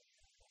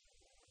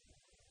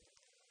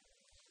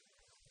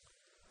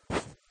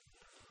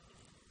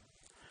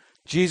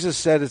 Jesus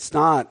said it's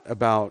not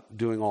about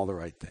doing all the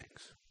right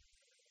things.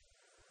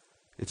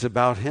 It's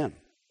about him.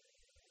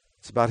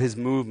 It's about his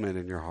movement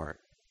in your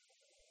heart.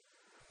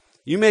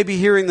 You may be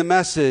hearing the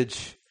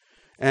message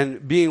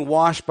and being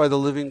washed by the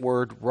living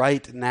word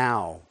right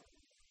now.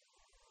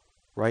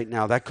 Right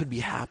now. That could be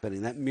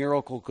happening. That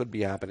miracle could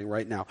be happening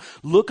right now.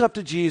 Look up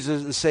to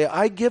Jesus and say,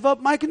 I give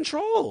up my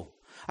control.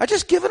 I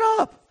just give it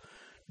up.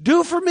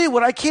 Do for me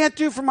what I can't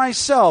do for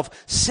myself.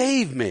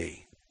 Save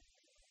me.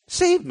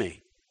 Save me.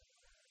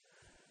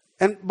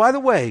 And by the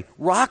way,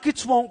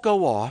 rockets won't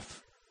go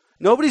off.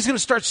 Nobody's going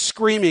to start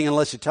screaming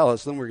unless you tell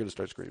us, then we're going to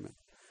start screaming.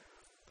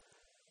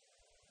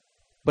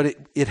 But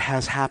it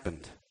has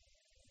happened.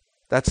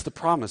 That's the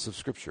promise of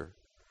Scripture.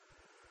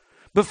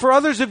 But for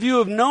others of you who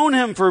have known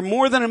him for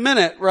more than a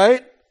minute,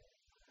 right?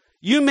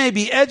 You may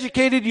be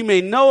educated, you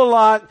may know a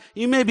lot,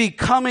 you may be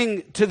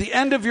coming to the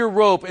end of your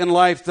rope in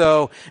life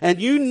though,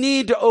 and you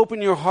need to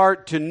open your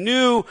heart to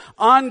new,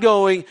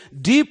 ongoing,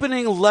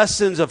 deepening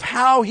lessons of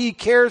how He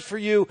cares for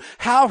you,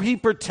 how He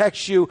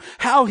protects you,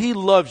 how He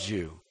loves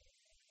you.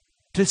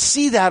 To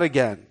see that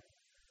again.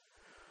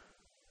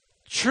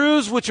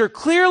 Truths which are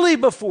clearly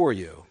before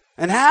you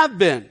and have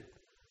been,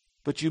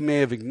 but you may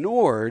have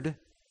ignored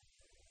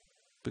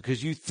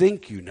because you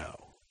think you know.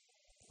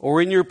 Or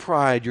in your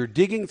pride, you're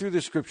digging through the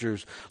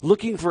scriptures,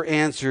 looking for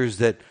answers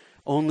that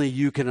only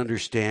you can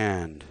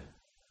understand.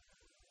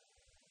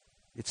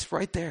 It's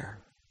right there.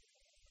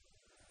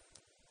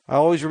 I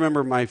always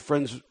remember my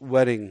friend's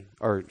wedding,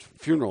 or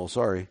funeral,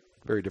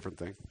 very different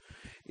thing,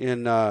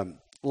 in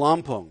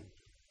Lampung.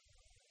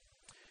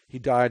 He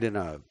died in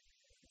a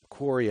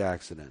quarry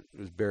accident.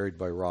 He was buried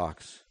by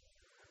rocks.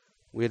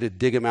 We had to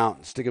dig him out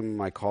and stick him in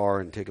my car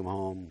and take him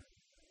home.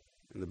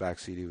 In the back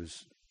seat,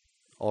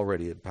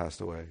 he had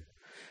passed away.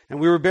 And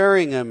we were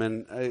burying him,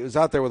 and I was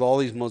out there with all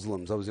these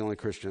Muslims. I was the only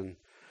Christian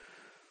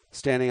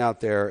standing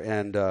out there,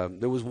 and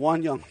there was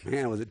one young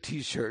man with a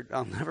T-shirt.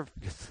 I'll never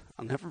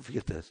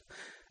forget this.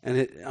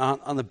 And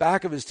on the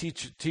back of his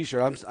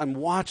T-shirt, I'm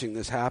watching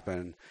this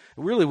happen.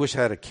 I really wish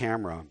I had a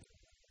camera.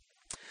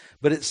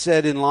 But it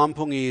said in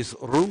Lampungese,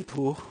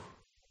 Rumpuh,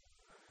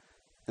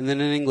 and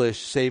then in English,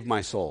 save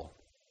my soul.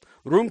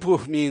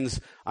 Rumpuh means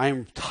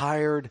I'm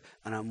tired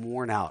and I'm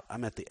worn out.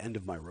 I'm at the end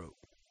of my rope.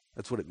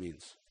 That's what it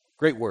means.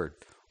 Great word.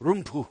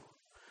 Rumpuh,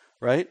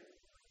 right?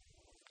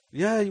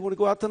 Yeah, you want to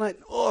go out tonight?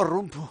 Oh,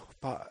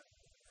 rumpuh,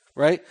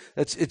 right?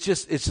 It's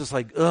just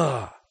like,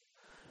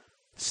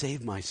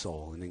 save my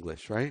soul in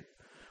English, right?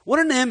 What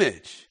an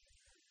image.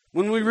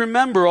 When we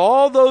remember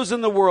all those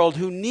in the world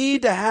who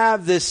need to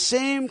have this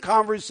same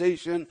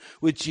conversation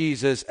with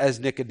Jesus as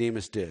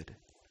Nicodemus did.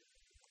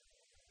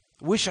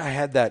 Wish I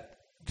had that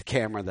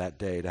camera that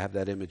day to have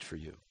that image for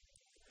you.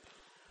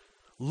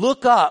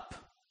 Look up,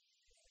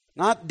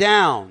 not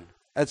down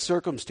at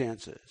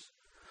circumstances.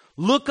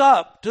 Look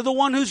up to the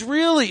one who's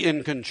really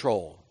in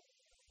control.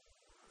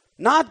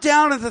 Not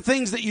down at the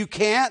things that you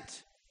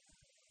can't.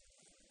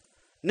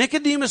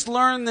 Nicodemus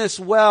learned this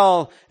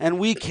well, and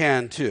we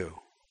can too.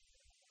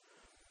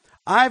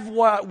 I've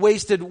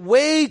wasted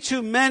way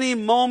too many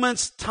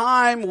moments,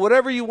 time,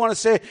 whatever you want to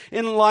say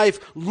in life,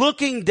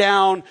 looking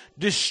down,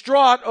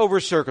 distraught over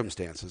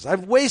circumstances.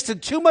 I've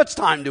wasted too much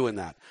time doing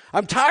that.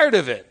 I'm tired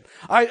of it.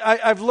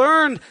 I've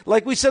learned,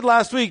 like we said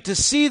last week, to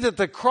see that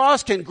the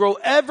cross can grow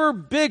ever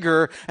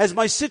bigger as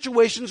my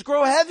situations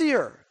grow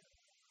heavier.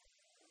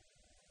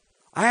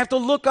 I have to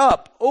look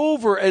up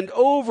over and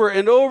over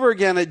and over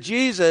again at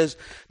Jesus,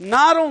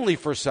 not only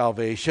for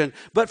salvation,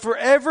 but for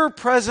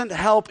ever-present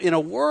help in a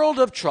world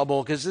of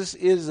trouble, because this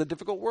is a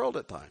difficult world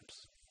at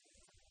times.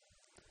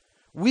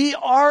 We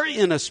are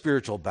in a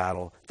spiritual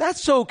battle.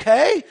 That's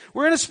okay.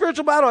 We're in a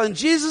spiritual battle, and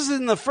Jesus is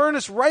in the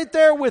furnace right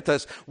there with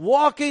us,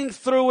 walking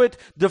through it,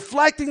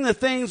 deflecting the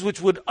things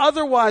which would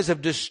otherwise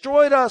have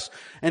destroyed us,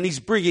 and He's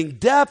bringing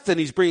depth and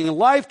He's bringing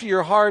life to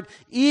your heart,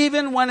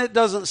 even when it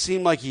doesn't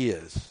seem like He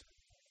is.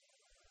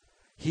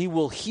 He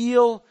will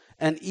heal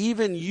and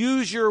even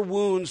use your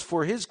wounds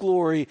for His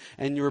glory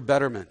and your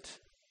betterment.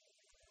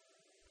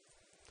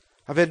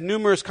 I've had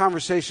numerous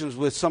conversations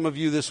with some of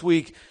you this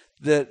week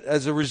that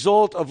as a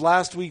result of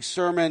last week's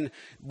sermon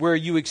where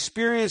you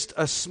experienced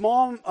a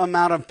small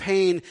amount of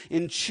pain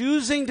in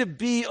choosing to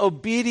be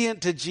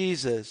obedient to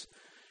Jesus,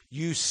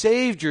 you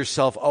saved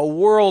yourself a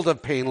world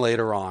of pain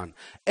later on.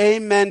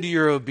 Amen to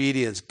your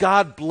obedience.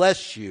 God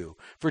bless you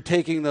for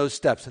taking those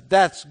steps.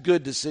 That's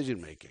good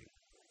decision making.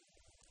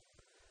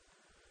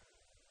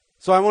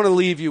 So I want to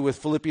leave you with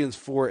Philippians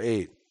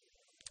 4:8.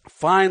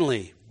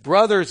 Finally,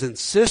 brothers and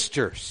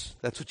sisters,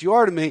 that's what you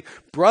are to me,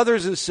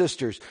 brothers and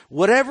sisters,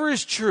 whatever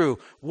is true,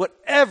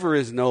 whatever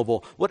is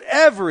noble,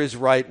 whatever is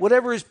right,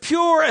 whatever is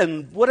pure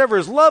and whatever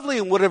is lovely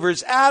and whatever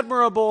is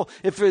admirable,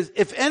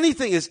 if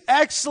anything is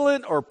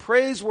excellent or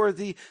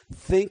praiseworthy,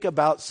 think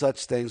about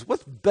such things.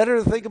 What's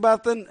better to think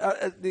about than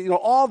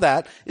all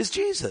that is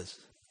Jesus.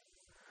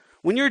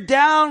 When you're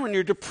down, when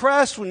you're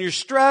depressed, when you're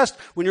stressed,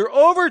 when you're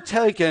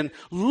overtaken,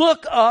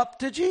 look up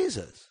to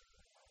Jesus.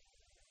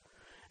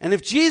 And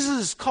if Jesus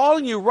is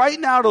calling you right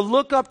now to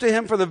look up to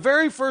Him for the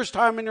very first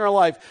time in your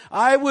life,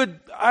 I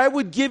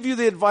would give you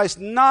the advice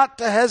not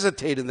to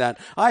hesitate in that.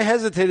 I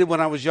hesitated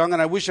when I was young,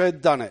 and I wish I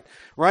had done it,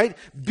 right?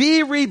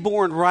 Be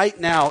reborn right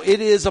now.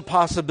 It is a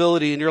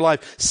possibility in your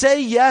life.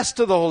 Say yes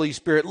to the Holy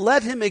Spirit.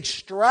 Let Him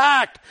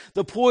extract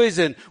the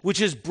poison which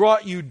has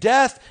brought you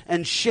death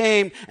and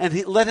shame,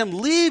 and let Him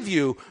leave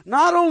you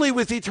not only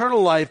with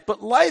eternal life,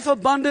 but life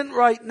abundant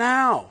right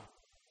now.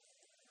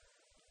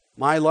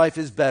 My life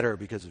is better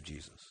because of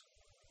Jesus.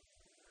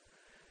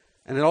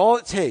 And all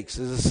it takes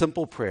is a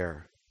simple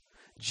prayer.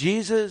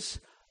 Jesus,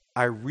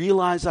 I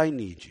realize I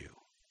need you.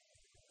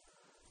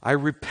 I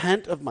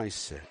repent of my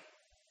sin.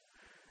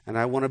 And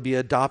I want to be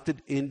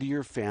adopted into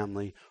your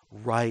family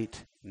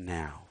right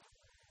now.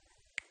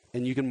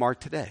 And you can mark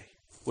today.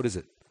 What is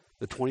it?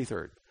 The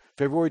 23rd.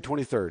 February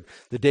 23rd.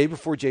 The day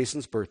before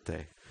Jason's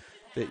birthday.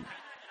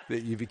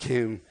 that you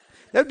became.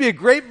 That'd be a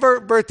great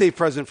birthday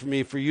present for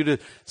me, for you to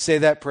say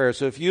that prayer.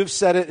 So if you've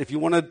said it, if you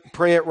want to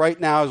pray it right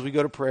now as we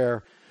go to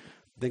prayer,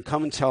 then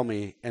come and tell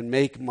me and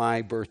make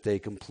my birthday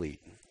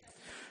complete.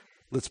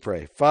 Let's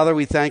pray. Father,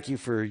 we thank you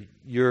for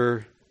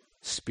your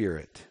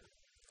Spirit.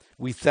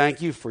 We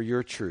thank you for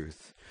your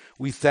truth.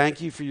 We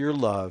thank you for your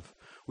love.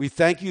 We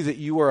thank you that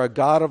you are a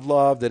God of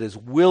love that is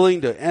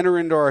willing to enter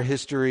into our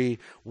history,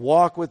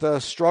 walk with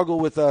us, struggle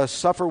with us,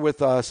 suffer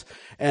with us,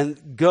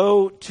 and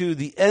go to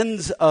the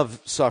ends of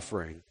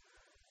suffering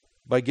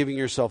by giving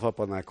yourself up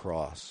on that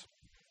cross.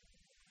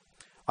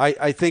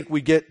 I think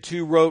we get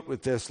too rote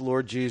with this,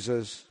 Lord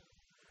Jesus.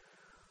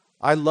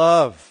 I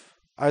love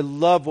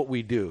what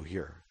we do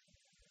here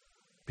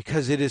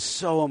because it is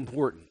so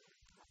important.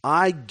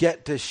 I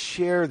get to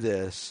share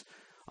this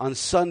on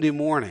Sunday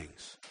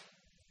mornings.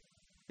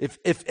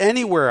 If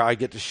anywhere I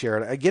get to share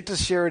it, I get to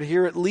share it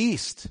here at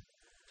least.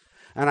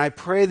 And I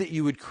pray that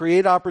you would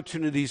create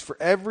opportunities for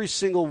every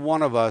single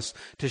one of us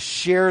to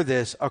share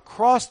this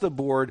across the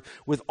board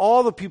with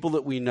all the people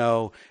that we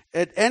know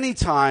at any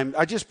time.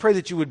 I just pray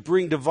that you would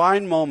bring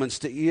divine moments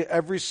to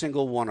every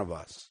single one of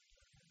us,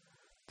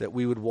 that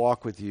we would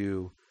walk with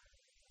you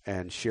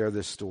and share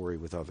this story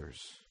with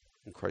others.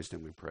 In Christ's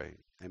name we pray.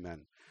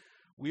 Amen.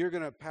 We are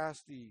going to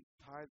pass the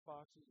tithe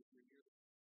boxes.